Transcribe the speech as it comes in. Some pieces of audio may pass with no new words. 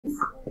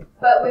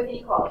but with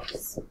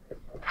inequalities.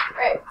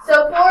 Alright,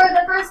 so for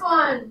the first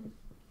one,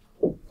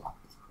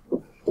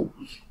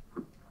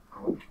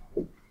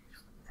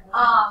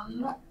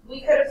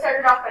 we could have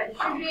started off by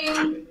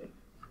distributing.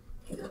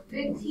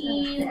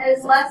 15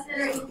 is less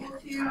than or equal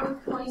to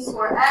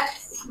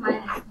 24x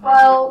minus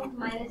 12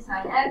 minus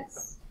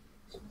 9x.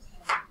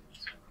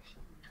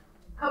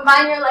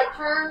 Combine your like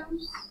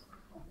terms.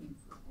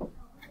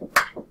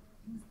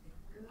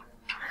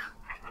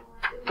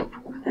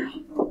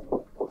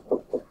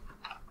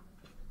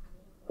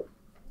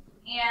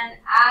 And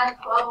add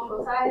 12 on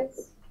both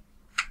sides.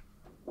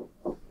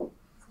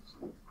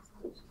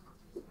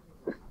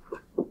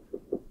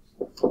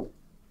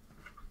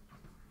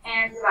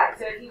 And divide.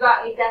 So if you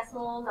got a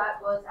decimal, that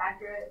was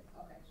accurate.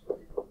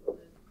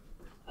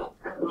 I don't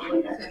know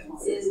what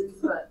that is,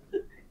 but.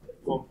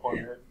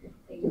 1.8.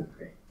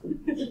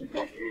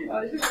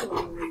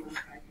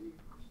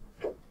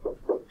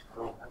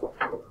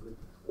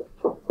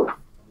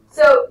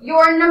 So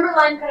your number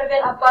line could have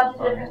been a bunch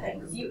of different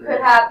things. You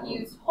could have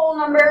used whole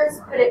numbers,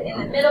 put it in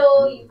the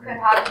middle. You could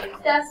have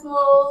used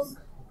decimals.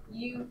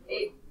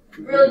 It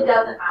really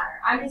doesn't matter.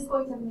 I'm just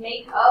going to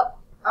make up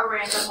a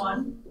random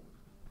one.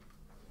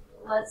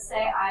 Let's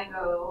say I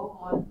go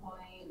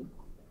 1.2,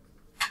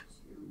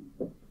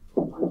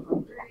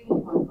 1.3,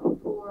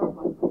 1.4,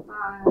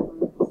 1.5,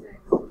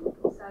 1.6,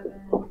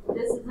 1.7.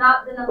 This is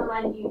not the number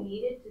line you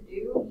needed to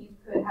do. You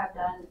could have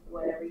done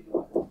whatever you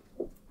wanted.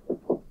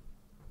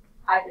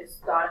 I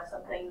just thought of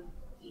something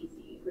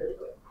easy really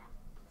quick.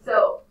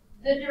 So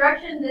the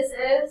direction this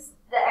is,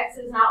 the x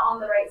is not on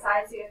the right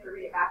side, so you have to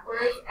read it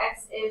backwards.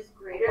 X is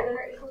greater than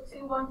or equal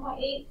to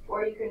 1.8,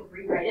 or you can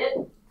rewrite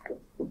it.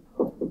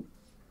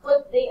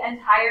 Flip the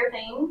entire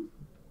thing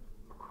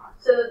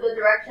so that the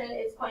direction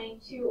it's pointing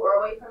to or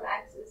away from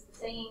x is the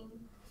same.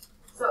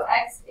 So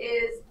x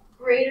is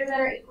greater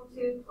than or equal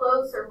to,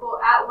 close circle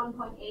at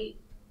 1.8.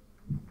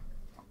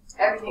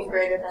 Everything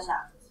greater than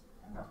that.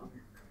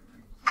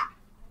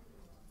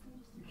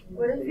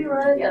 What if you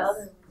write the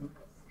other?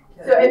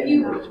 So if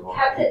you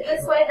kept it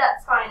this way,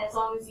 that's fine as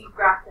long as you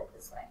graphed it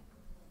this way.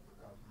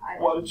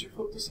 Why did you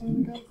flip this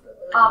one again?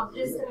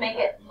 Just to make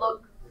it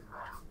look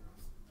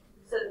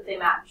so that they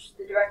match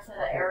the direction of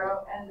the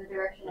arrow and the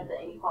direction of the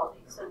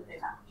inequality so that they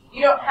match.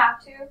 You don't have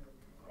to.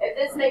 If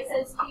this makes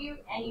sense to you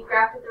and you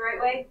graphed it the right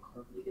way,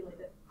 you can leave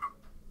it.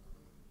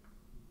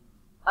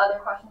 Other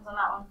questions on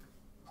that one?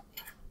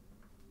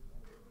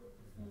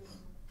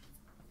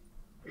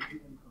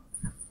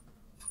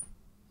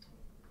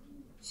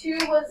 Two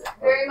was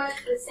very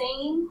much the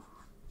same,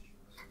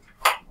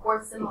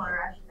 or similar,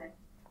 I should say.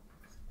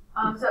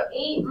 So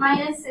 8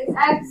 minus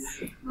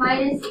 6x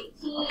minus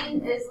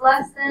 18 is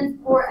less than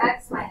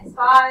 4x minus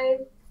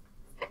 5.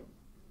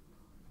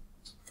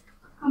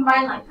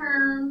 Combine like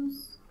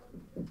terms.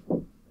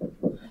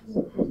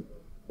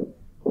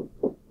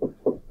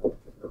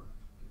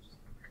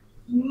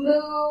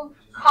 Move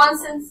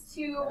constants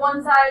to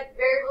one side,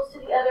 variables to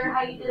the other.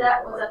 How you do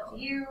that was up to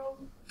you.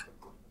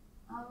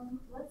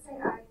 Let's say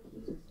I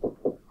keep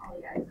all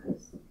the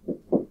x's.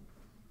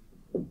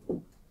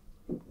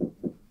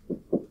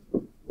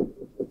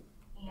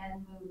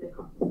 And move the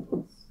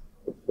constants.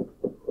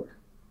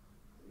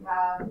 We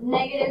have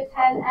negative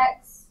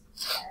 10x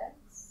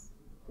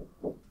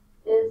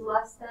is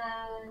less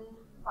than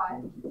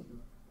 5.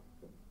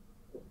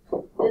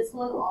 This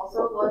one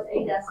also was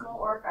a decimal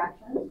or a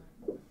fraction.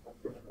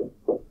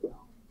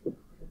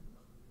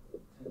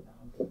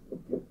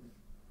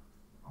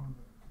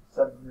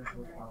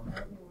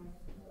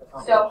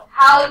 So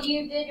how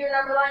you did your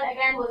number line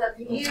again was up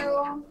to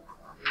you.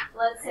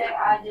 Let's say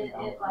I did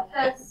it like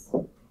this.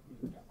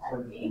 That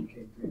would be.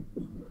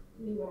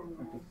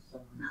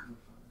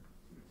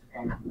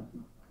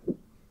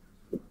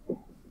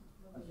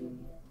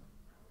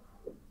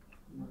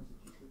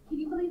 Can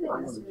you believe it?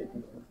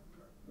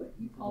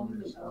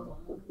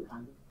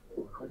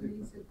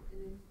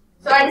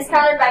 So I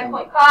discounted by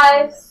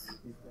 0.5.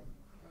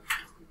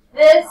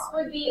 This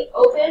would be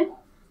open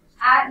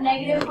at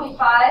negative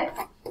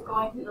 0.5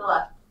 going to the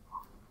left.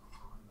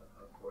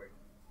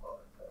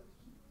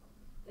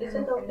 Is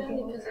it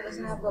open because it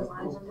doesn't have the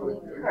lines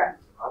underneath it?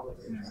 Correct.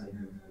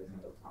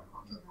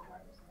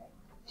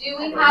 Do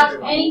we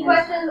have any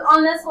questions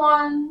on this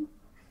one?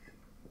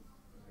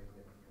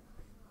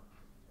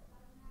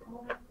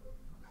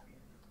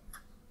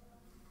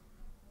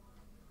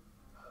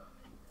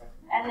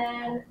 And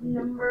then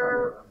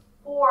number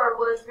 4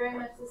 was very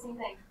much the same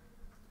thing.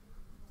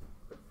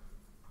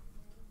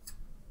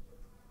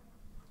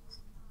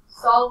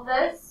 Solve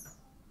this.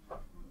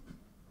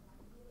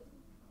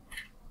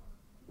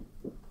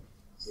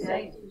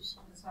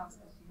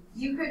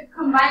 You could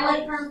combine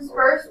like terms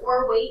first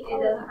or wait,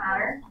 it doesn't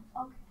matter.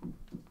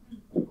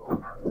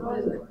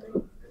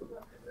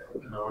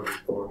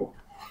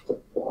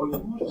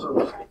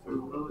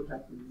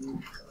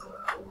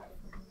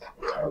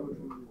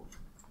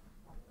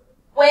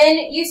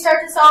 When you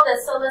start to solve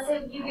this, so let's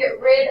say you get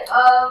rid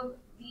of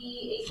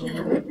the 18.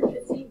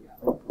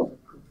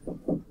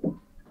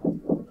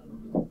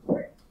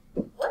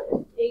 What?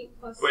 8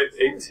 plus Wait,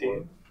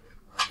 18?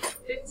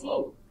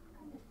 15.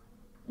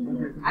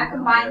 I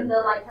combined the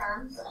like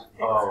terms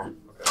Oh, and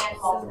okay.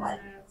 multiplied.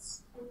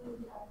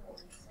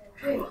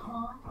 Wait,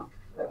 huh?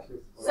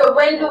 So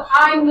when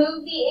I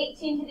move the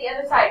 18 to the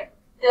other side,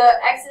 the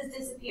x's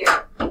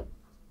disappear.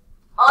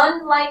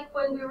 Unlike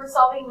when we were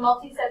solving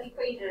multi-step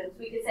equations,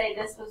 we could say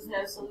this was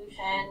no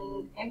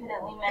solution,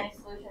 infinitely many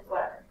solutions,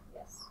 whatever.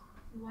 Yes.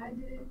 Why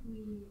didn't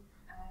we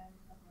add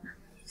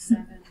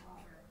 7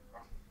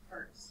 over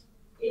first?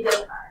 It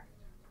doesn't matter.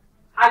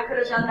 I could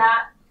have done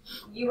that.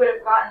 You would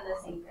have gotten the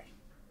same thing.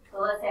 So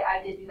let's say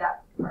I did do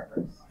that part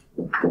first.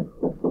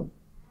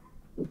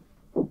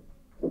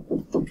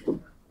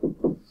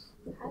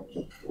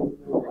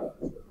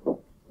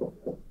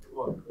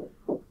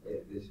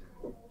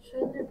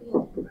 Shouldn't there be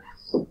an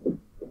index?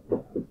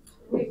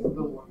 Wait,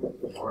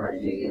 Or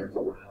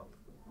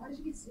Why did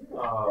you get 0?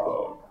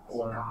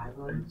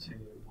 1,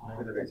 18,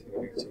 negative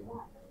 18, 18.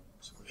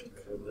 Switch to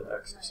the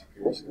x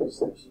disappears because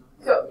there's.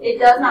 So it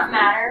does not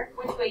matter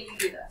which way you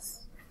do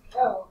this.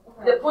 Oh,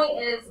 The point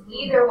is,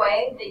 either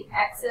way, the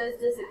x's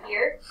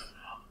disappear.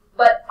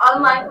 But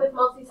unlike with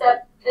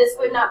multi-step, this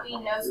would not be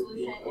no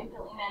solution,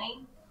 infinitely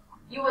many.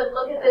 You would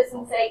look at this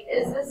and say,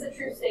 is this a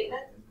true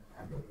statement?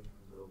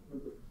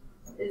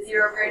 Is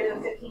 0 greater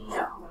than 15?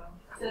 No.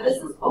 So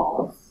this is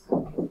false.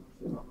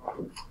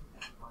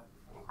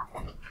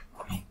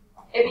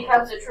 It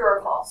becomes a true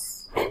or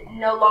false. It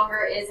no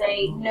longer is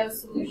a no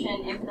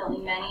solution, infinitely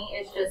many.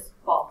 It's just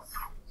false.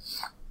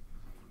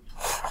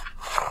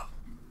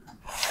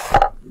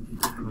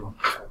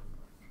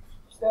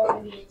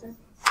 So, the answer?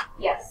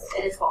 Yes,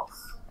 it is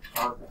false.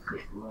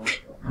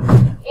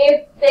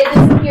 If they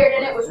disappeared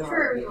and it was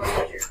true, you would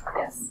get true.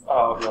 Yes.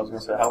 Oh, okay, I was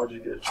gonna say, how would you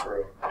get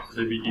true? Would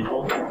they be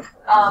equal? If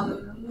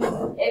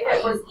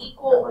it was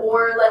equal,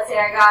 or let's say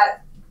I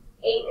got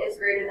 8 is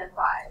greater than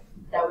 5,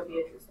 that would be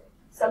a true statement.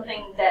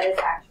 Something that is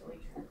actually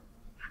true.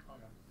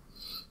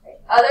 Okay.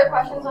 Other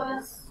questions on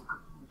this?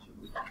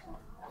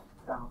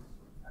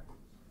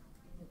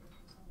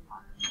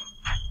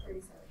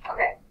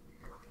 Okay.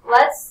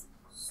 Let's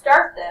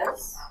start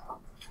this.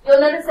 You'll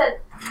notice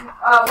that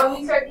when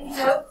we start these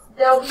notes,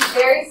 they'll be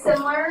very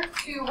similar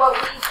to what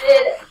we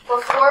did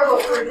before,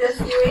 what we were just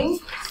doing.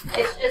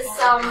 It's just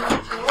some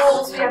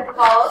rules we have to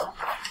follow.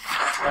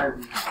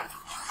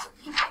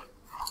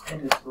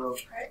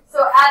 So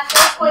at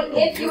this point,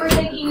 if you were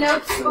taking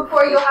notes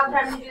before, you'll have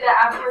time to do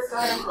that afterwards. Go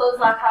ahead and close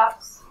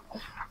laptops.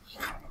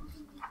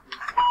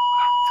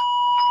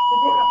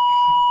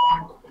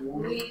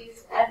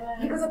 Louise,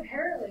 Edmund, Because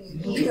apparently,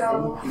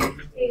 Nico,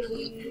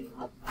 Haley,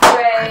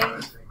 Ray,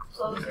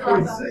 close your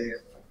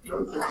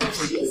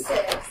laptops. she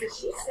said.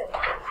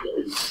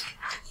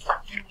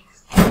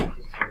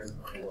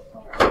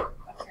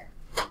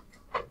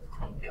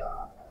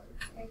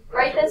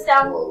 Write this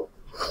down.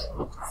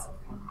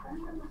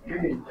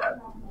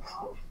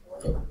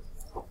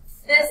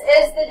 This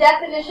is the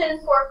definition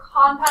for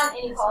compound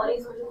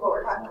inequalities, which is what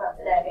we're talking about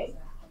today.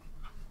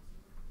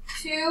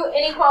 2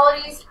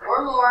 inequalities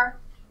or more,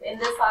 in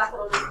this class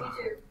it'll just be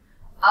 2,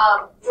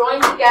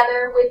 joined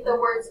together with the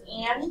words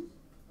and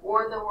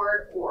or the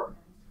word or.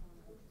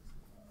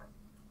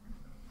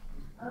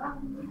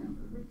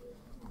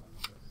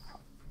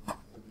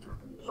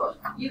 Sure.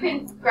 You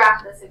can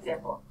graph this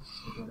example.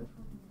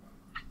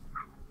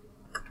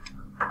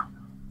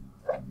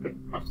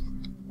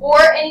 Or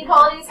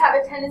inequalities have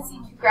a tendency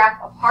to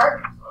graph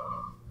apart.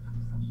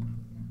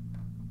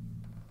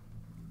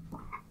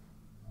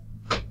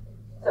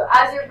 So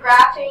as you're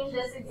graphing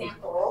this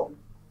example,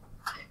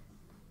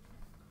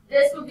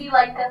 this would be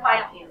like the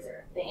final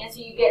answer. The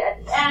answer you get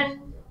at the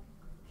end,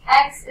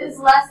 x is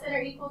less than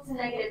or equal to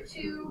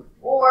 -2,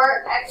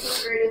 or x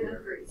is greater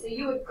than 3. So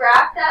you would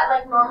graph that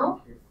like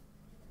normal.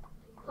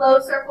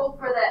 Closed circle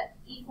for the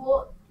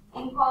equal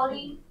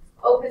inequality,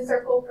 open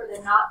circle for the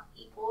not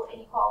equal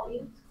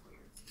inequality.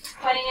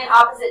 Pointing in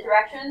opposite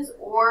directions,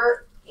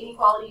 or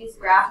inequalities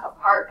graph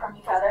apart from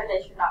each other,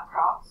 they should not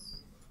cross.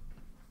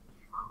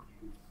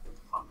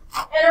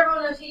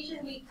 Interval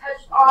notation we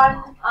touched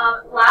on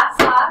last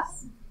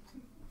class.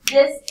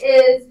 This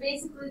is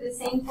basically the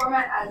same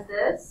format as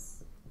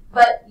this,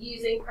 but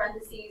using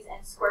parentheses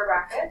and square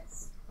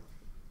brackets.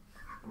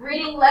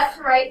 Reading left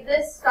to right,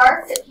 this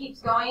starts, it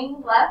keeps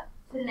going left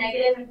to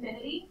negative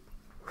infinity.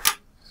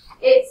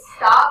 It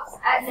stops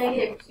at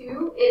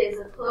 -2. It is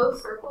a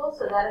closed circle,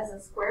 so that is a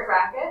square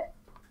bracket.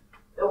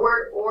 The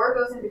word or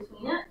goes in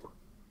between it.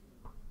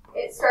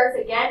 It starts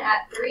again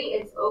at 3.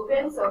 It's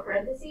open, so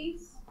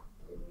parentheses.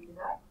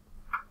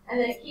 And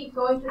then it keeps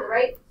going to the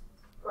right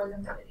towards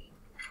infinity.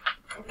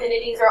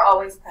 Infinities are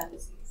always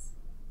parentheses.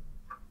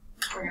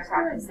 We're going to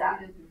practice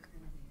that.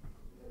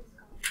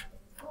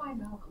 Oh, I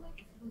know, but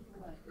like,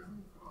 what?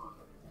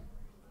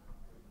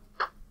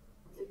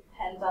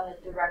 Depends on the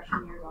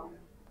direction you're going.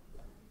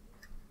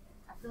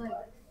 I feel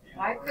like,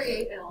 why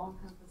create an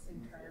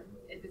all-encompassing term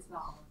if it's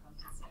not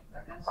all-encompassing?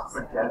 Like, that's just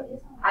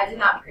sad. I did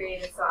not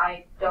create it, so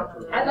I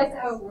don't know. I'd like to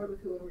have a word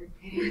with whoever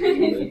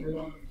created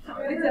it.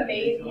 It's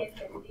amazing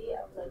infinity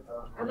of the.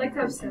 I'd like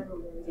to have several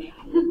words.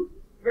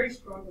 Very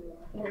strongly.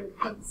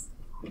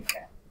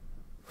 Okay.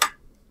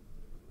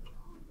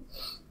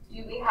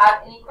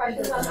 have any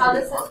questions on how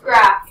this is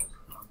graphed?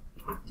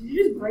 Did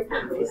you just break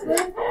your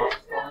bracelet?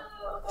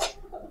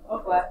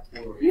 What?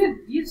 You have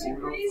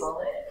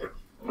bracelet?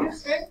 You have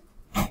string?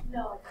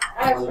 No.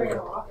 I have string.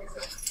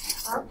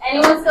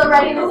 Anyone still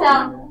writing this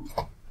down?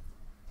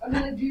 I'm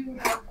gonna do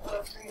have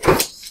the string.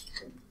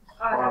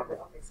 I have the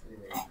office.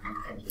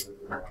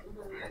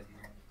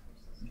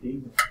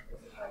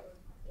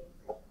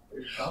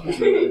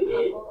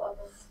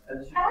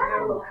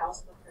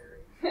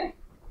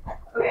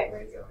 Okay.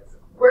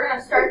 We're going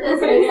to start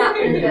this and not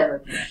finish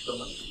it.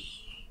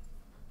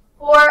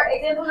 For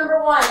example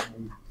number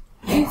 1,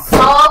 you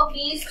solve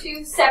these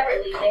two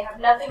separately. They have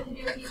nothing to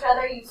do with each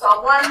other. You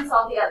solve one,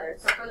 solve the other.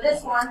 So for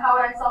this one, how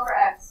would I solve for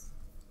x?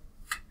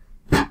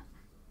 Add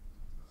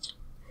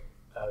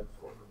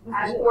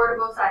 4 to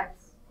both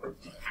sides.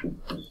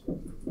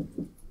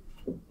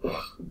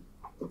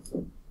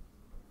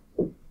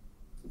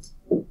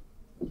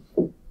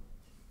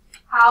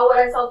 How would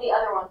I solve the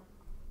other one?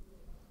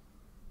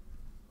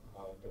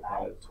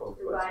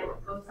 Divide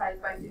both sides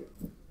by 2.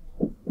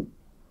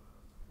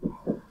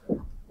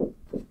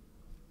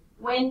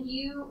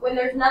 When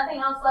there's nothing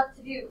else left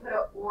to do, put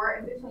an or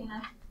in between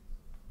them.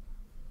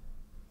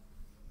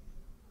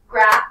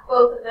 Graph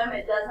both of them.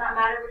 It does not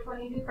matter which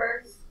one you do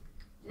first.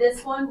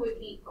 This one would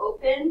be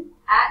open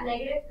at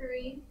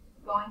 -3,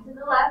 going to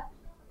the left.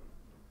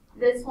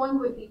 This one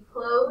would be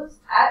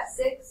closed at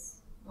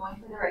 6, going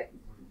to the right.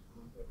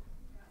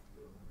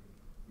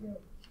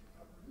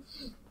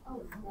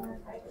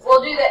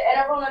 We'll do the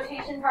interval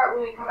notation part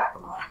when we come back.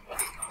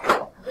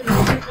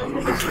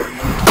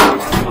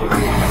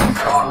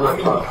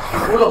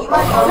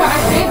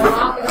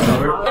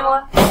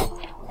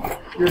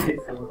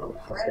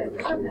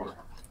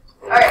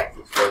 Alright,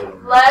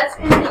 let's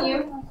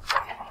continue.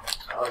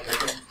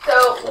 So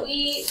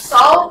we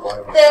solved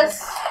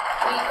this,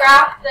 we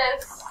graphed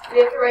this, we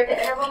have to write the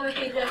interval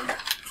notation.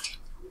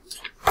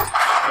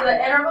 So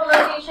the interval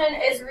notation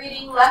is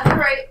reading left to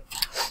right.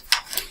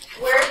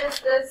 Where does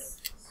this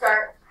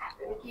start?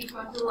 It keeps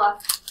going to the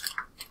left.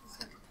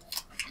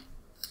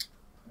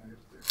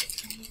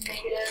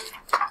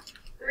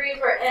 -3 is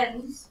where it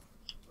ends.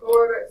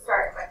 Or where it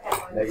starts.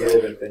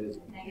 Negative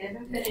infinity. Negative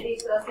infinity.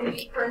 So that's going to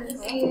be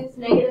parentheses,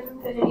 negative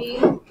infinity.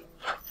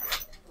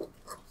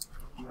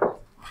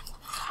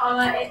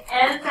 It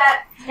ends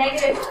at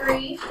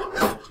 -3. So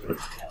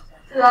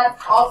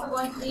that's also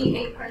going to be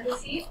a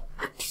parenthesis.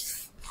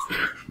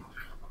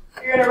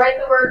 You're going to write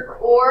the word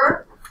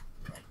or.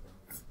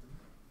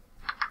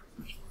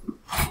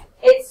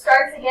 It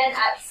starts again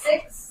at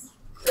 6,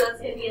 so it's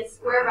going to be a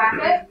square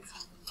bracket.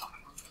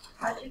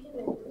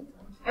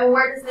 And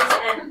where does this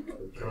end?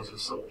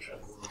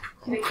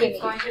 It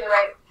keeps going to the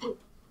right.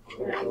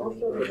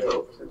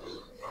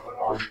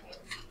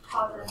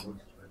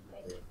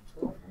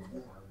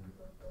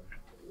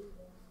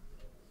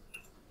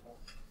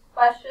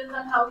 Questions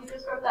on how we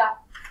just wrote that?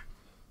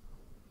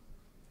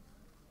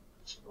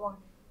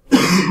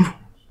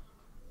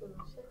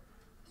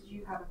 Did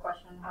you have a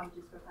question on how we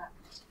just wrote that?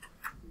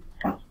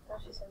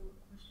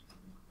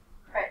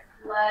 Alright,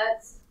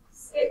 let's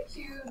skip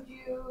to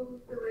do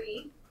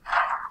 3.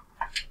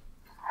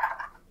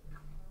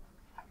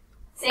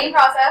 Same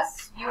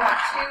process. You have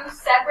 2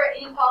 separate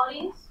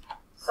inequalities.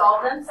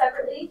 Solve them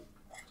separately.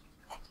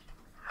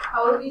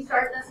 How would we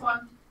start this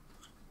one?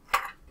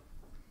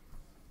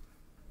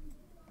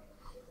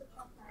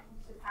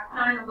 Subtract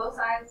 9 on both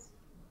sides.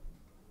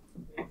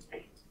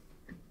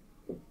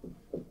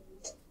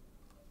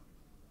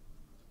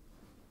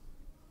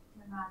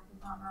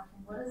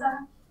 What is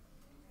that?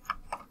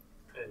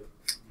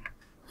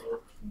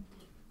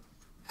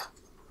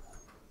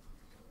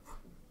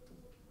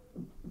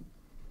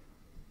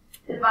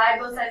 Divide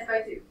both sides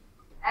by 2.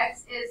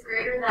 X is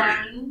greater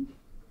than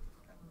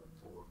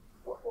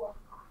 4.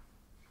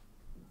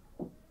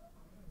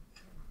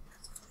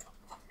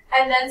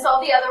 And then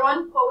solve the other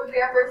one. What would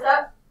be our first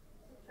step?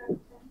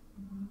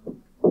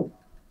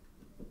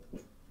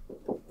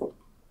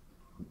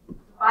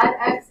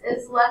 5x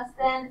is less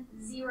than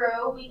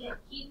 0. We can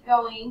keep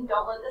going.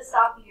 Don't let this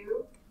stop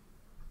you.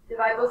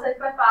 Divide both sides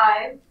by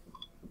 5.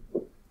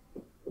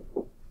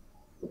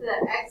 So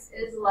that x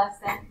is less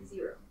than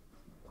 0.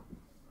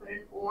 Put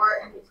an or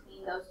in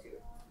between those two.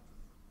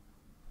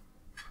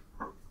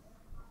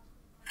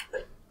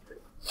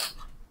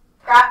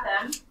 Graph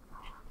them.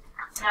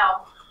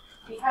 Now,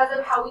 because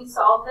of how we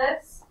solve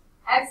this,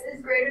 x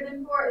is greater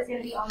than 4 is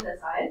going to be on this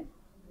side.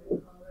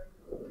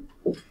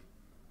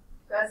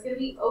 So that's going to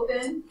be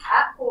open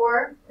at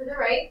 4 to the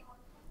right.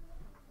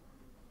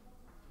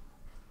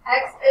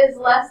 X is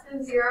less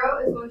than 0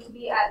 is going to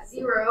be at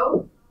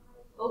 0,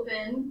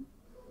 open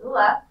to the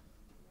left,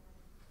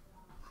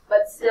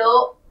 but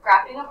still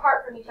graphing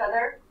apart from each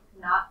other,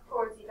 not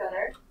towards each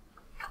other.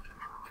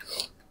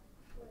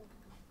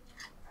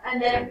 And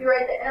then if you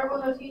write the interval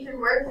notation,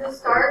 where does this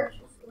start?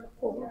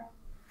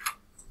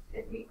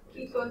 If we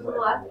keep going to the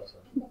left,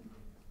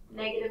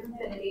 negative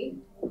infinity.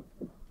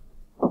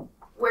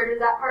 Where does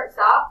that part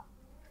stop?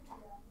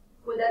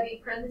 Would that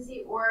be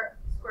parenthesis or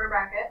square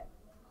bracket?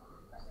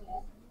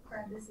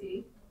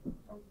 Parenthesis.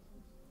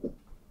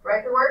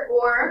 Write the word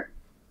or.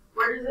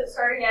 Where does it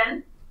start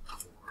again?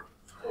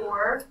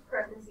 Or,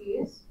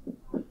 parentheses.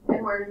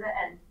 And where does it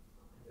end?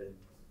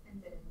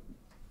 Infinity.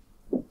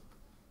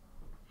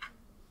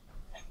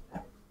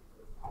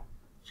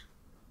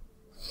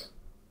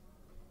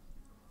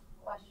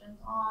 Questions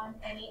on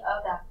any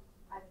of that?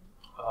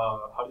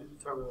 How do you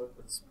determine if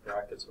it's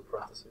brackets or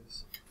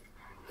parentheses?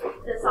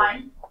 The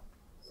sign,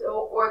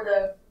 so or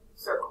the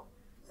circle.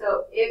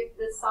 So if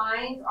the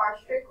signs are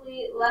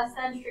strictly less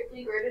than,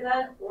 strictly greater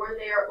than, or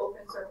they are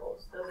open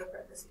circles, those are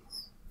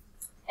parentheses.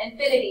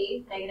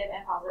 Infinity, negative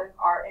and positive,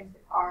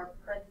 are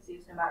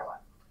parentheses no matter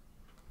what.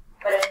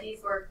 But if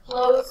these were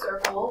closed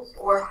circles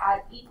or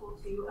had equal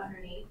to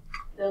underneath,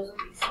 those would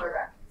be square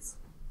brackets.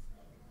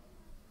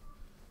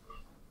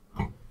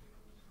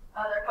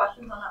 Other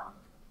questions on that one?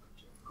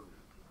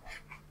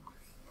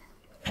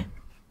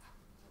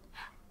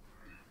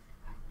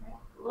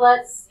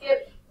 Let's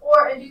skip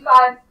 4 and do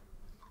 5.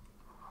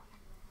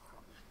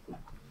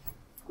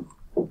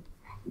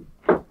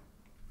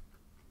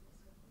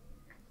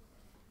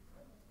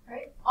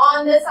 Right.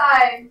 On this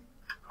side,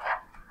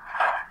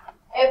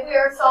 if we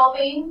are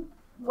solving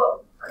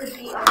what could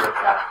be under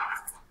stuff,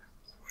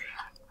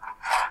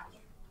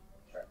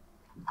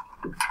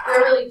 there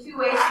are really 2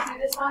 ways to do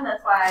this one.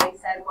 That's why I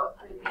said what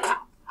could it be.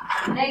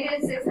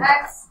 Negative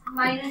 6x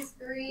minus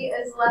 3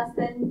 is less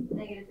than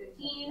negative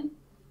 15.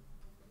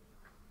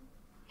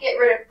 Get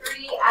rid of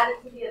 3, add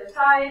it to the other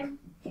side.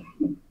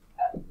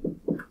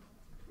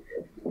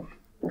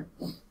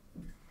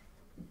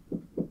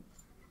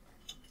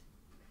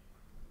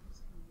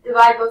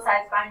 Divide both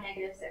sides by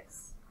negative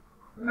 6.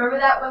 Remember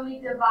that when we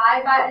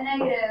divide by a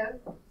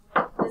negative,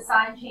 the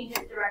sign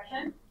changes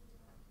direction.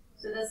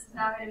 So this is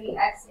now going to be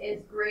x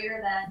is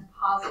greater than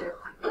positive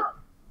 2.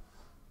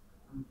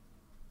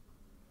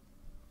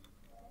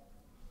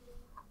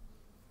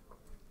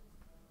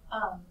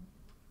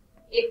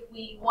 If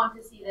we want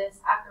to see this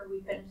after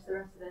we finish the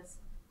rest of this,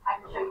 I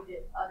can show you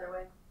the other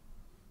way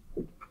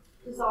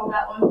to solve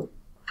that one.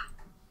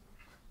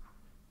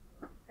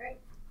 Right?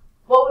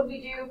 What would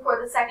we do for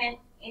the second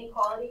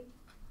inequality?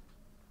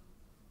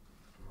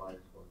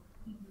 Minus 1.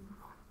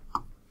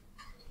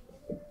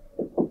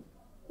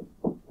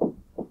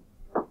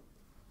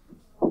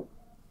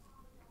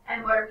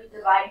 And what are we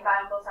dividing by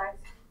on both sides?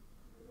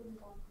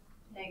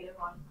 Negative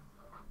 1.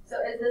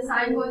 So is the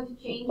sign going to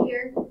change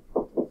here?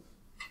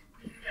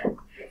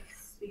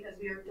 Yes, because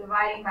we are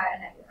dividing by a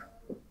negative.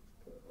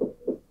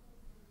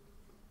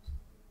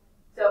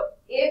 So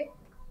if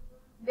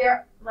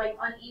they're like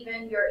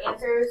uneven, your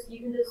answers, you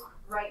can just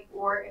write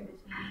or in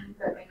between,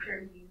 but make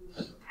sure you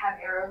have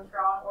arrows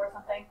drawn or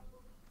something.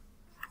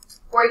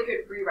 Or you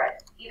could rewrite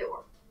it, either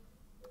or.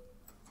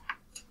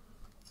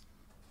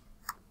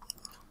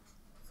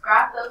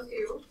 Graph those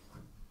two.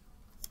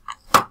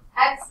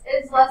 X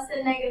is less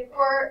than negative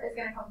 4 is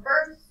going to come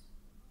first.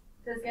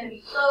 So it's going to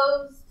be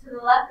closed to the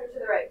left or to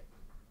the right?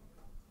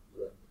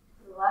 To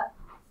the left.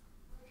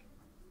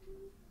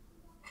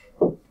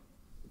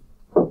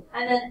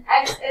 And then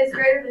x is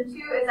greater than 2.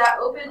 Is that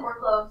open or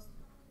closed?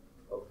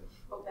 Open.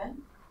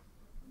 Open.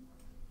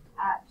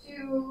 At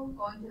 2,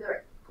 going to the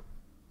right.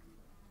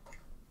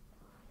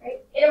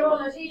 Right. Interval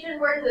notation,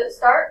 where does it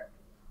start?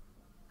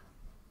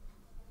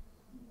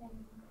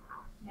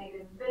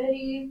 Negative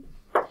infinity.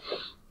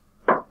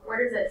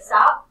 Where does it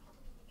stop?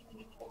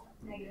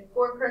 Negative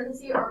 4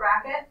 parenthesis or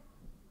bracket.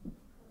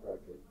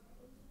 Bracket.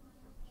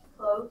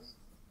 Close.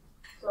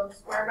 So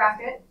square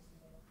bracket.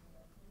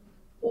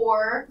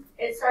 Or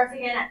it starts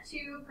again at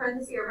 2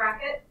 parenthesis or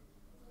bracket.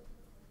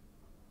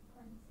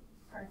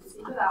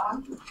 Parenthesis for that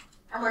one.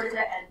 And where does it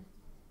end?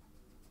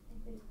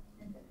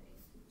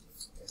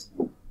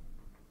 Infinity.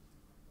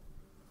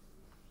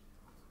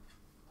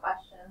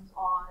 Questions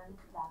on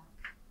that?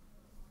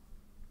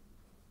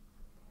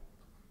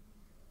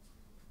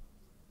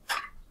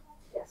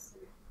 Yes.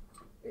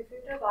 If you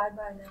divide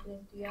by a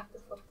negative, do you have to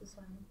flip the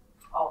sign?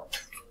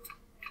 Always.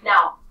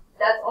 Now,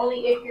 that's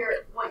only if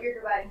what you're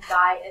dividing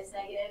by is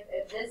negative.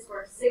 If this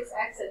were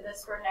 6x and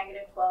this were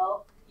negative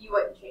 12, you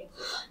wouldn't change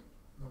the sign.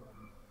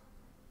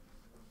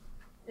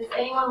 Does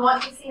anyone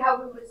want to see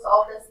how we would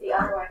solve this the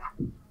other way?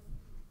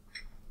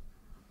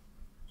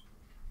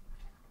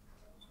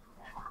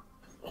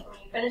 When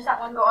you finish that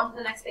one, go on to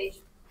the next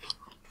page.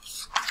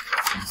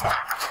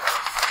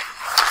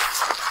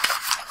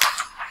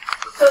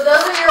 So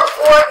those are your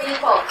or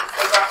inequalities.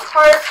 They graph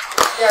apart.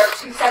 There are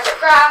 2 separate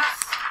graphs.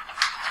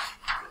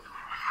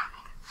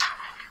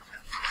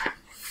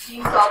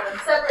 You solve them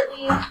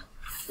separately.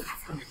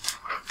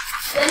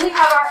 Then we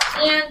have our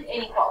and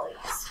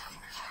inequalities.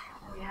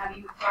 I'm going to have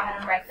you go ahead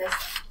and write this.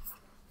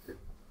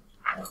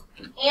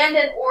 And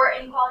or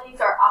inequalities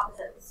are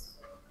opposites.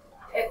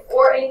 If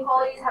or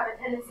inequalities have a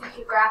tendency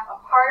to graph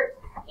apart,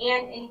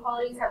 and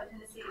inequalities have a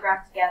tendency to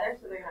graph together,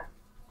 so they're going to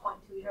point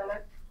to each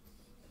other.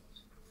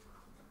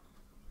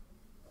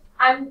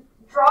 I'm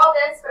draw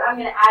this, but I'm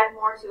going to add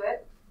more to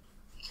it.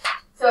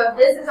 So if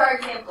this is our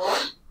example,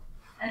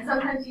 and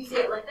sometimes you see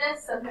it like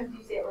this, sometimes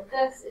you see it like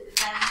this, it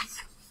depends.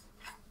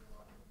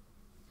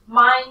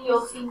 Mine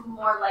you'll see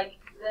more like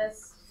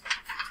this,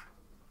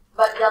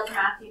 but delta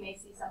math you may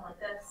see some like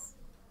this.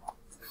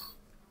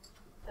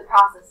 The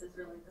process is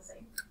really the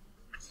same.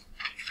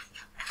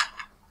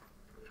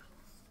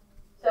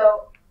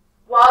 So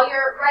while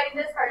you're writing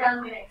this part down,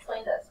 I'm going to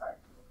explain this part.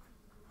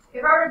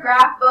 If I were to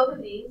graph both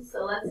of these,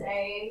 so let's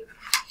say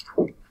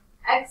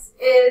x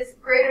is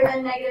greater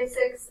than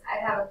 -6, I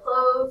have a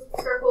closed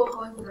circle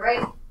going to the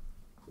right.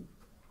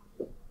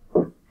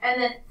 And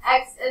then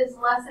x is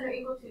less than or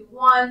equal to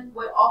 1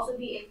 would also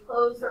be a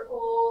closed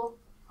circle.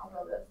 I'll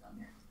draw this down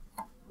here.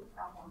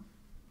 That one.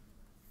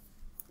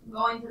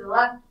 Going to the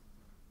left.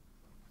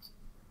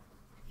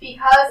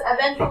 Because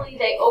eventually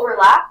they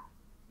overlap,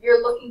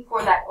 you're looking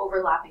for that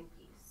overlapping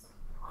piece.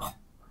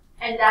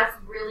 And that's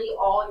really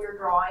all you're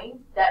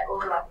drawing, that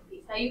overlapping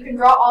piece. Now you can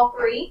draw all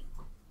three,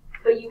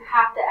 but you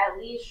have to at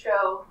least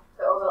show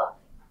the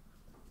overlapping.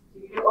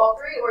 You can do all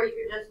three, or you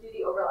could just do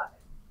the overlapping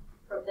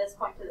from this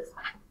point to this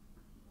point.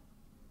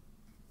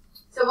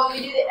 So when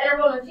we do the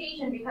interval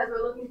notation, because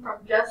we're looking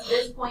from just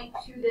this point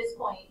to this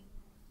point,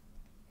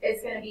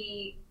 it's going to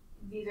be,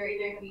 these are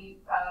either going to be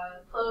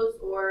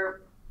closed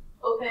or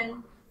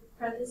open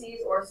parentheses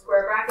or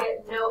square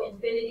bracket. No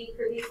infinity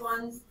for these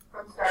ones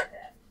from start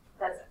to end.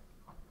 That's it.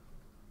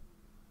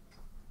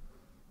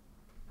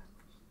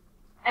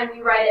 And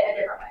we write it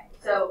a different way.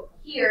 So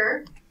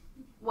here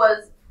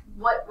was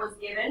what was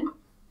given,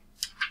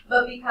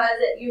 but because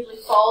it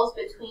usually falls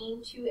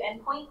between two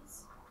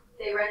endpoints,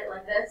 they write it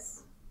like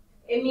this.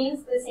 It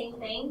means the same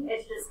thing,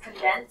 it's just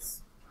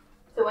condensed.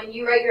 So when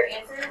you write your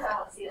answers, I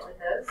want to see it like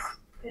this,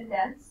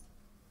 condensed.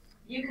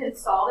 You can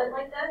solve it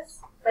like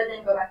this, but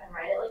then go back and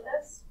write it like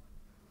this.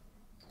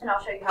 And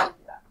I'll show you how to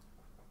do that.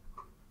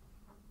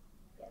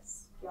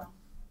 Yes, John.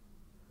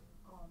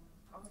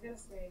 I was going to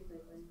say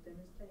that when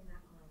demonstrating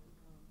that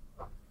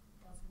one,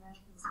 doesn't that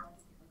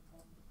select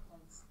different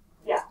points?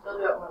 Yeah, they'll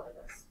do it more like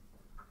this.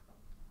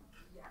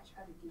 Yeah, I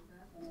tried to do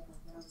that, and when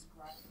I was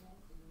graphing it,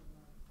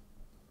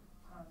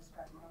 I was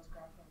graphing, I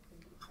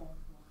think it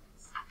formed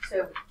lines.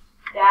 So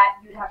that,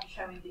 you'd have to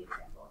show me the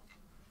example.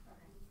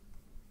 Okay.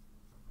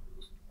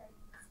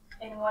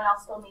 Anyone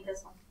else still need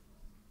this one?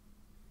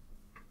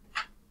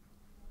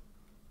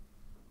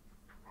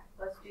 Okay,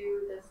 let's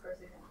do this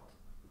first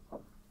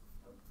example.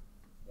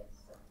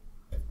 Yes.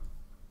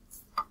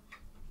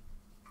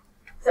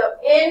 So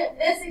in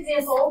this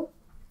example,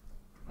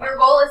 your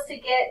goal is to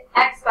get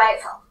x by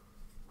itself.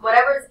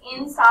 Whatever's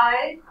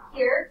inside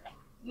here,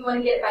 you want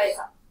to get it by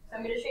itself. So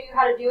I'm going to show you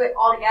how to do it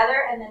all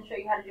together and then show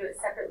you how to do it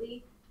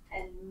separately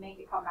and make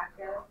it come back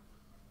together.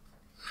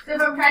 So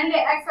if I'm trying to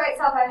get x by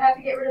itself, I have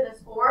to get rid of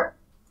this 4.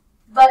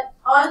 But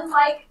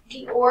unlike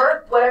the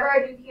or, whatever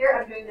I do here,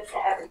 I'm doing this to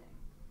everything.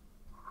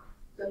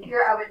 So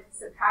here I would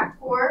subtract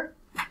 4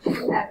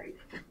 to everything.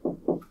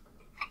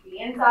 The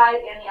inside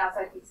and the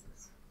outside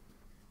pieces.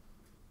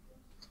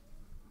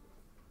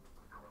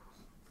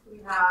 We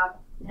have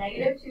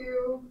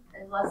 -2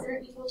 is less than or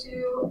equal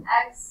to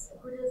x,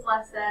 which is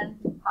less than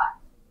 5.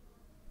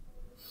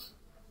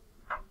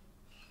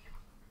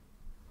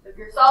 So if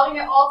you're solving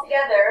it all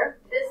together,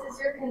 this is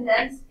your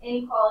condensed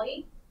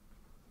inequality.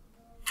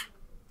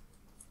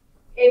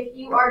 If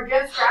you are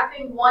just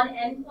graphing one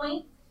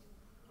endpoint,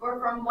 or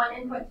from one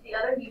endpoint to the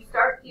other, you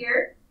start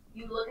here,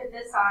 you look at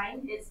this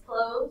sign, it's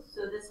closed,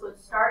 so this would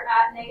start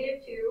at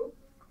 -2,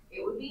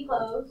 it would be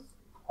closed,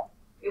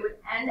 it would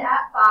end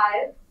at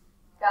 5,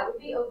 that would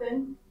be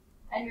open,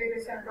 and you're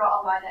just going to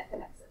draw a line that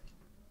connects it.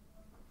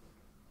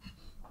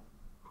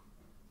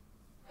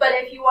 But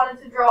if you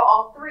wanted to draw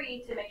all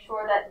three to make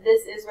sure that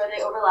this is where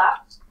they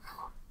overlap,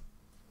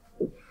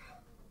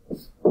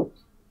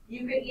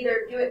 you could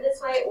either do it this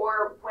way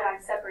or when I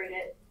separate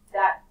it,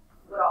 that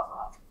would also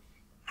help.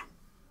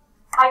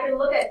 I can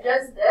look at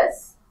just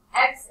this.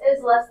 X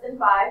is less than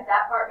 5.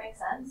 That part makes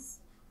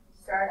sense.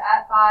 Start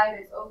at 5.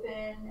 It's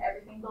open.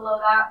 Everything below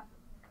that.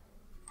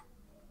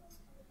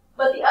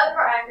 But the other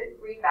part I have to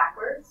read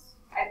backwards.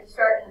 I have to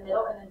start in the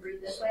middle and then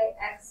read this way.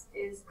 X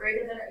is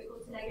greater than or equal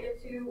to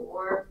 -2,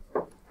 or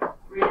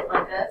read it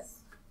like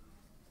this.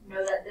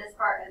 Know that this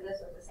part and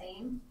this are the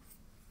same.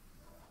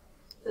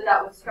 So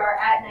that would start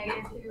at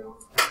 -2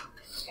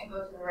 and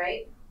go to the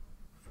right.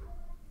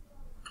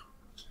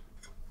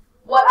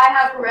 What I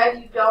have in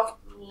red you don't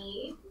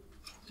need.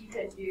 You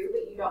can do,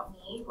 but you don't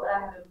need. What I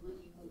have in blue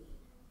you need.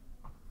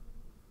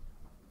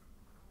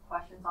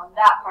 Questions on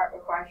that part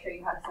before I show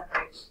you how to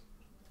separate?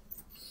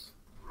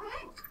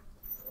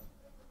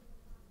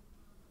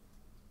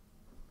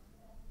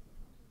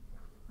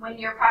 When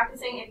you're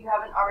practicing, if you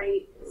haven't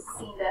already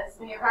seen this,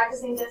 when you're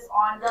practicing this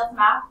on Delta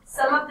Math,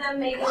 some of them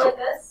may be like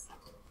this.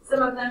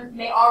 Some of them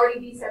may already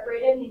be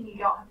separated and you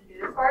don't have to do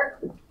this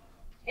part.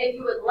 If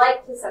you would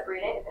like to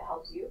separate it, if it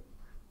helps you,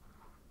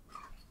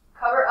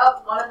 cover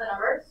up one of the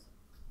numbers,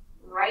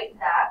 write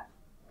that.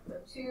 So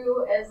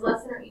 2 is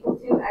less than or equal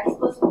to x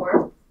plus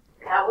 4.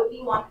 That would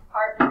be one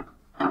part.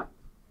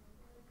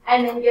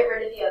 And then get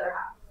rid of the other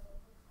half.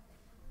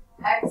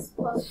 X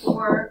plus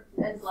 4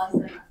 is less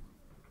than 9.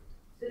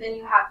 So then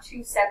you have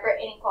two separate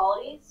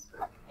inequalities,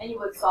 and you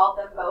would solve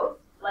them both.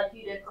 like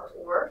you did for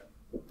 4.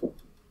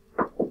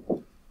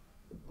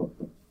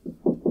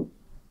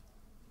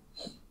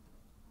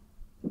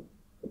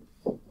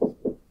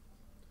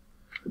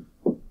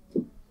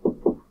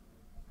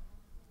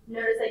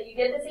 Notice that you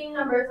get the same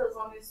numbers as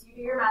long as you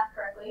do your math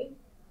correctly.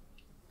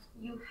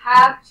 You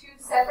have 2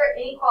 separate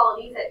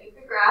inequalities that you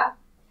could graph.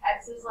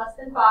 X is less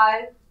than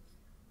 5.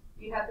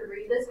 You have to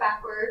read this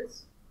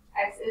backwards.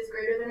 X is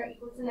greater than or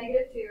equal to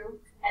 -2,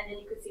 and then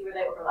you could see where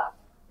they overlap.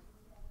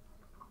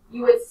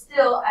 You would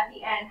still, at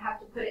the end, have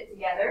to put it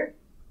together.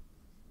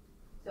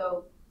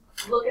 So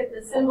look at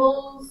the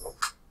symbols.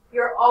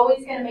 You're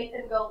always going to make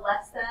them go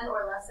less than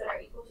or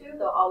equal to.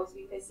 They'll always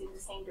be facing the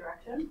same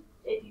direction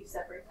if you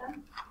separate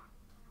them.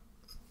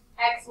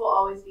 X will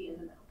always be in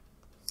the middle.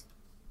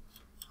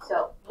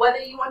 So whether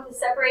you want to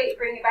separate,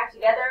 bring it back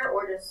together,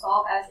 or just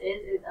solve as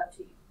is up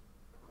to you.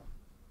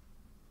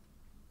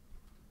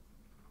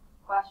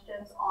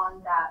 Questions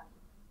on that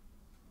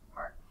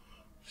part?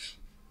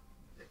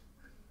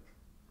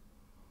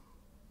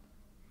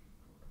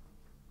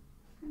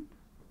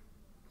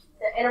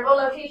 The interval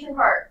notation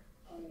part.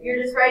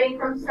 You're just writing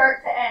from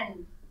start to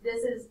end.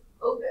 This is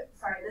open,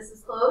 sorry, this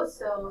is closed,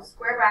 so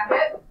square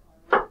bracket.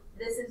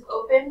 This is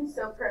open,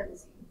 so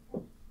parentheses.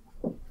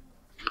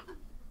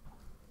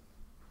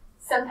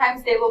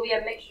 Sometimes they will be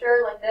a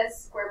mixture like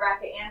this, square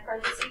bracket and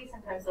parentheses.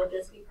 Sometimes they'll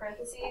just be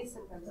parentheses.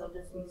 Sometimes they'll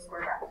just be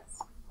square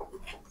brackets.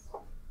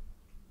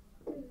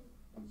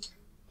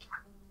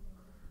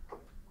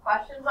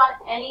 Questions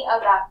on any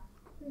of that?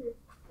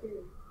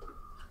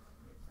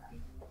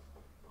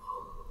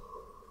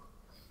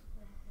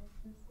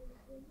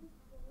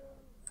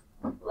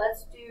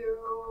 Let's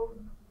do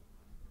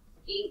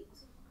 8.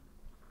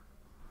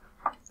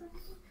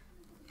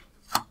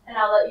 And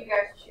I'll let you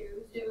guys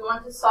choose. Do we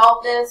want to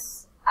solve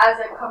this as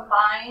a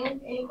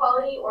combined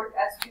inequality or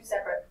as 2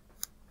 separate?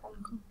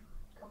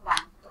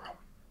 Combined.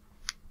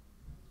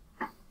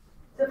 Okay.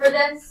 So for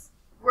this,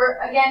 we're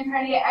again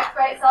trying to get x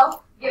by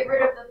itself. Get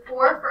rid of the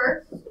 4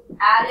 first.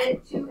 Add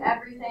it to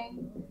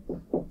everything.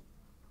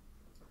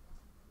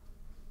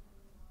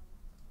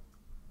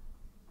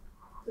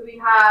 So we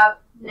have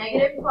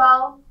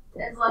 -12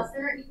 is less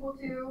than or equal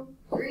to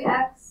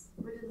 3x,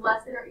 which is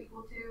less than or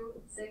equal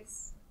to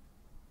 6.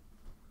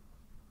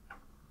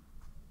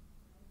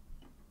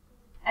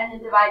 And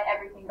then divide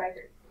everything by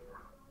 3.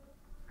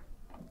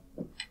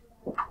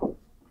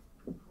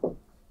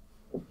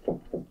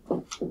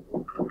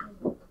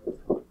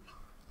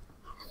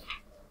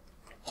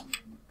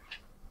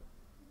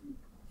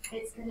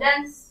 It's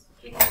condensed,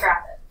 you can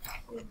graph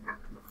it.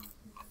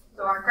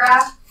 So our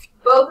graph,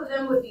 both of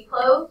them would be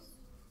closed.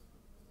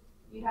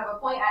 You'd have a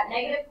point at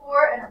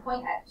 -4 and a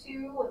point at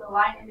 2 with a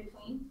line in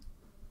between.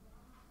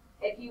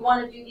 If you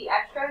want to do the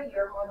extra,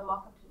 you're more than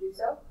welcome to do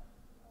so.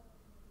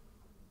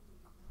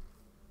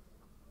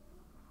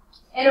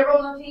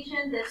 Interval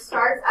notation, this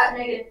starts at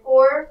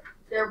 -4.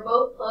 They're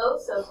both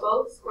closed, so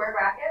both square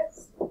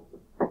brackets.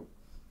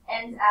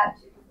 Ends at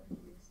 2.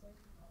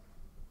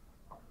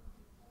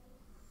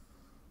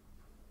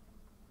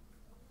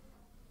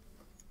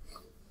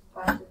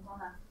 Questions on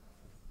that?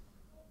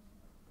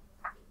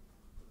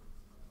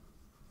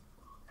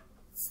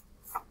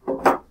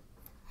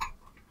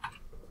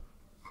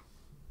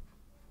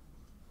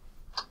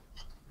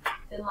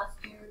 Then let's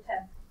do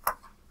 10.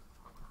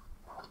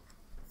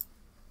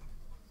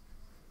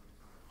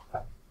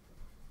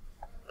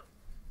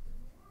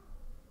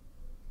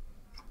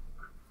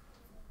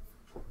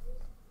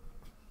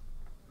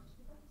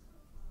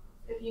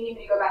 If you need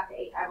me to go back to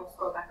 8, I will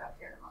scroll back up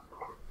here in a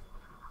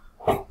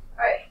moment.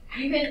 Alright,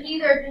 you can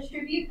either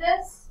distribute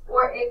this,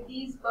 or if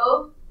these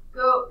both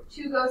go,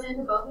 2 goes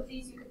into both of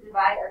these, you could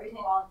divide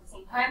everything all at the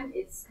same time.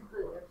 It's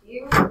completely up to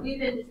you. We've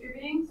been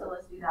distributing, so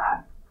let's do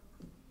that.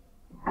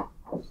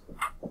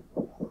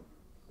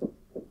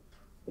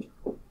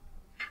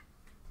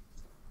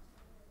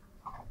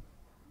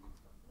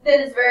 That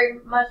is very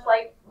much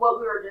like what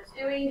we were just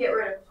doing. Get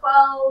rid of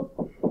 12.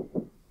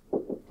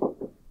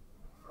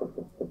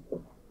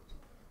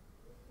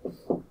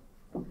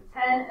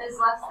 Is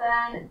less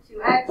than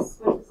 2x,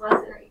 which is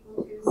less than or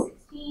equal to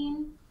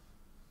 16.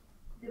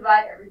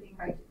 Divide everything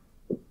by 2.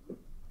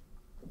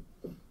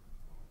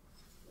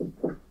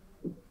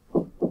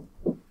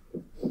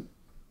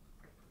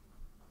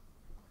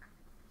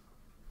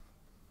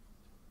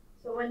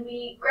 So when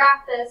we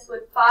graph this,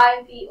 would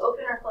 5 be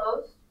open or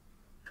closed?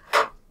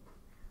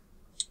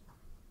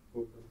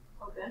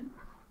 Open.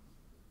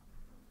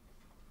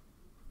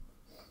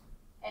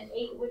 And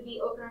 8 would be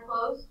open or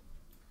closed?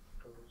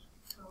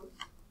 Closed.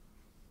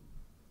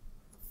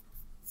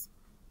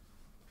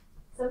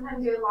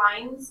 Sometimes your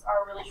lines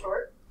are really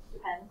short,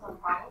 depends on the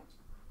problem.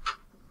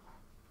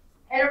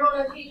 Interval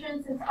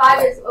notation, since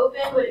 5 is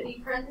open, would it be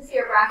parenthesis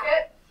or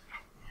bracket?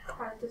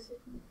 Parenthesis.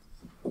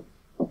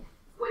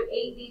 Would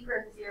 8 be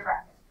parenthesis or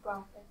bracket?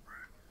 Bracket.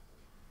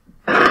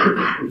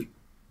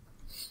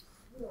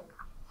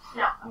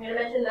 Now, I'm going to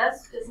mention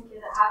this, just in case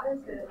it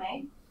happens, because it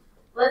may.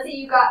 Let's say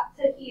you got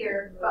to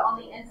here, but on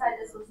the inside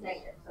this was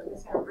negative. So I'm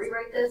just going to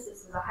rewrite this.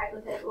 This is a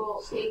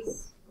hypothetical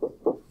case.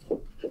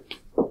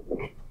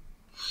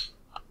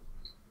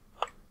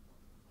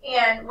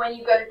 when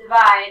you go to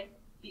divide,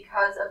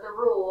 because of the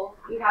rule,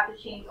 you have to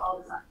change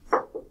all the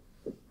signs.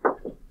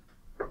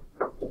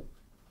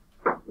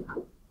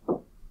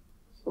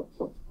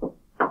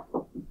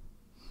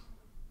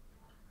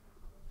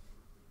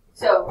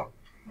 So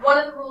one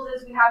of the rules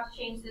is we have to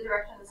change the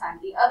direction of the sign.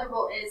 The other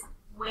rule is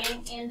when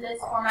in this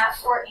format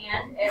for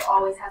and, it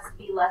always has to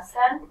be less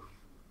than,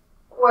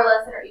 or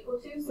less than or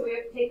equal to. So we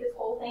have to take this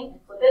whole thing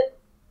and flip it.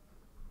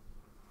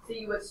 So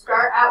you would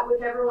start at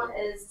whichever one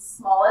is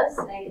smallest,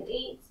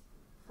 -8,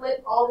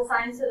 flip all the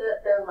signs so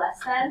that they're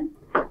less than,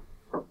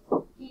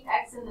 keep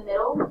x in the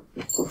middle,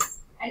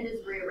 and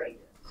just rearrange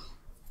it.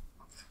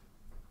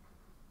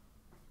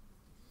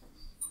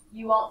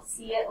 You won't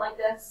see it like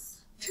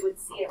this. You would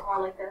see it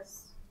more like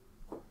this.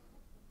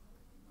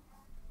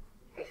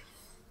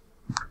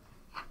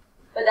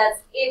 But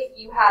that's if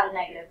you had a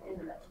negative in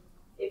the middle.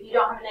 If you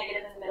don't have a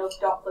negative in the middle,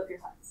 don't flip your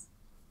signs.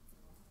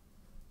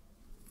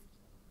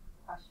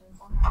 Questions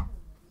on that?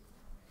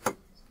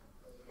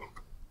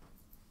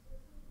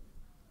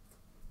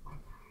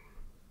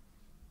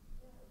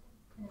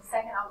 In a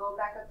second, I'll go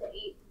back up to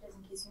 8, just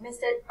in case you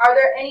missed it. Are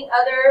there any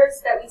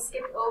others that we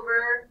skipped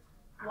over,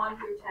 1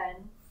 through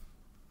 10,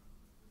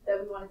 that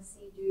we want to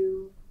see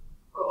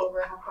go over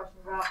and have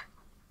questions about?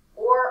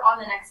 Or on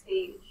the next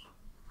page,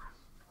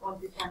 1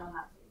 through 10 on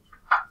that page.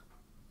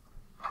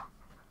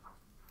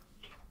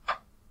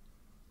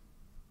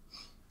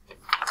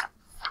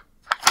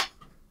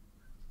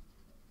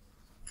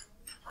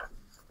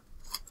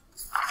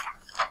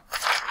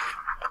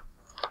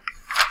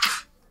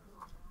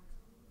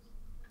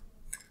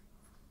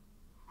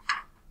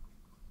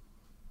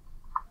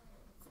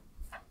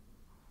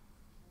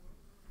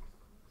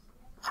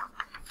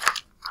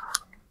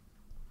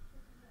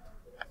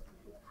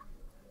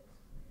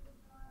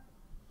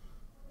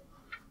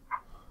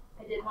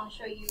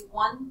 Show you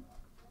 1,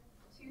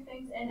 2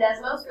 things in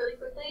Desmos really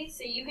quickly,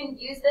 so you can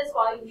use this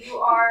while you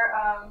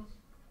are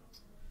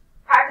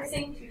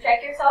practicing to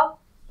check yourself.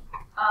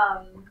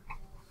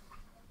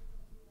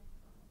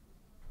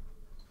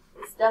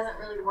 This doesn't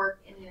really work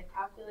in a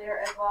calculator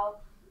as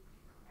well.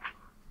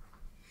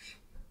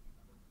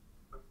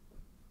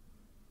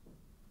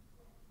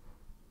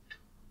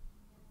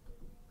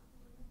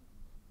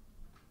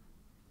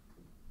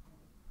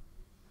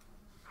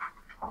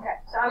 Okay,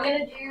 so I'm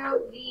going to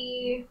do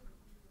the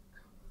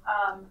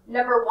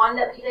number 1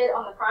 that we did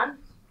on the front.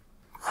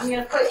 I'm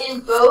going to put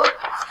in both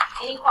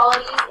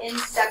inequalities in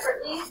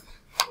separately.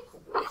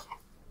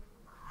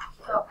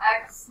 So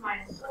x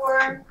minus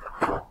 4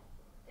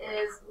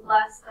 is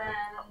less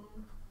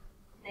than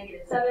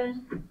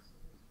 -7.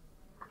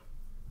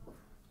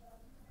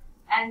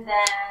 And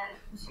then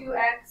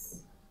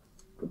 2x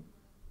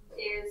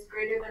is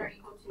greater than or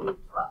equal to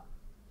 12.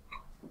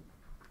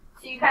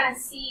 So you kind of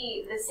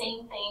see the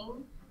same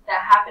thing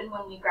that happened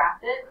when we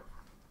graphed it.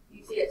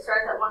 You see it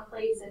starts at one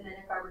place, and then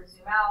if I were to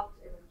zoom out,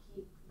 it would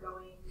keep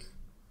going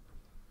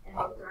in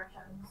both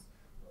directions.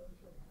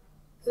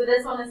 So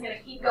this one is going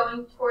to keep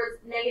going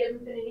towards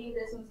negative infinity.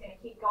 This one's going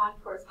to keep going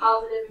towards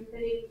positive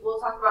infinity. We'll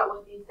talk about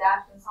what these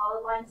dashed and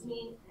solid lines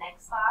mean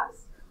next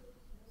class.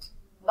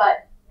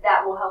 But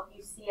that will help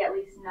you see at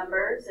least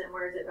numbers and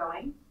where is it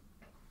going.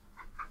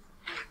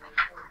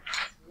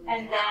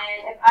 And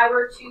then if I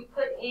were to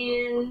put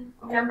in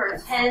number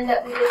 10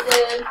 that we just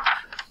did,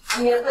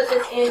 I'm going to put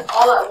this in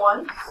all at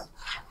once.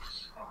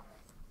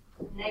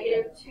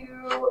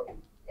 -2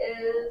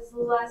 is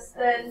less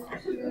than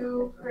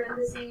 2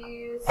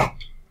 parentheses.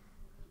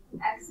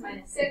 X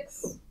minus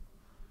 6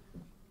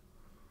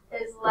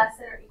 is less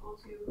than or equal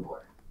to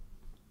 4.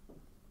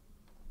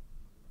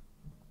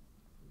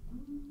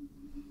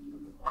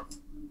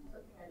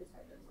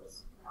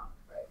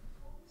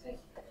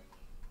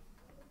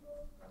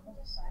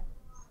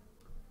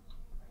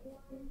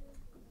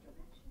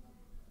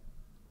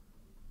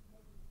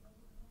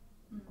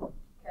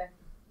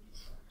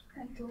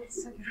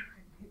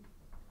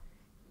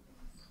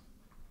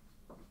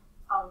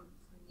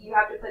 You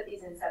have to put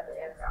these in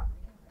separately as well.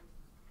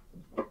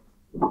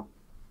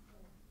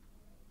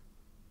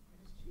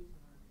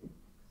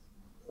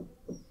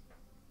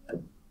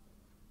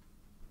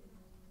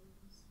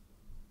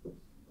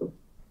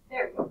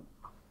 There we go.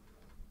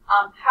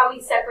 How we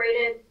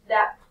separated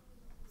that,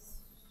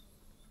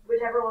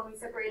 whichever one we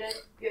separated,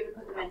 you have to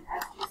put them in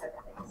as 2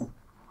 separate things.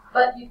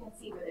 But you can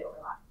see where they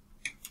overlap.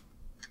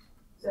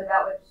 So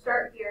that would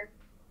start here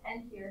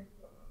and here,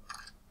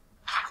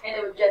 and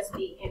it would just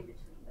be in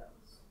between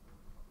those.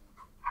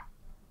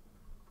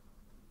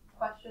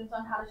 Questions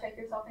on how to check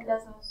yourself in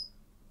Desmos?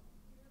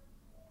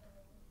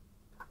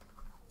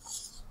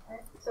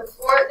 Okay. So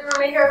for the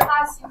remainder of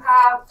class, you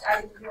have,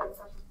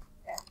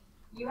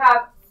 you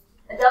have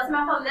a Delta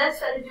Math on this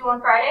that is due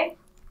on Friday,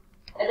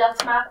 a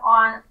Delta Math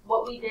on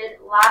what we did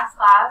last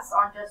class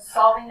on just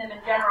solving them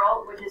in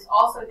general, which is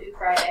also due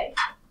Friday.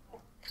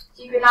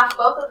 So you could knock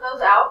both of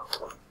those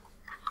out.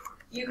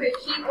 You could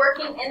keep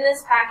working in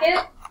this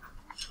packet,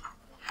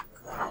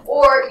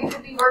 or you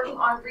could be working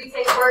on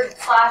retake work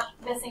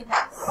 / missing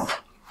tests.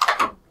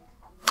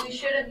 We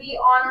shouldn't be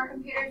on our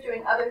computers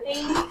doing other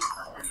things.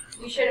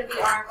 We shouldn't be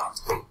on our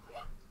phones.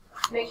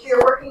 Make sure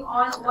you're working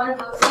on one of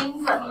those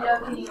things. Let me know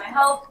if you need my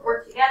help.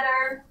 Work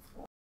together.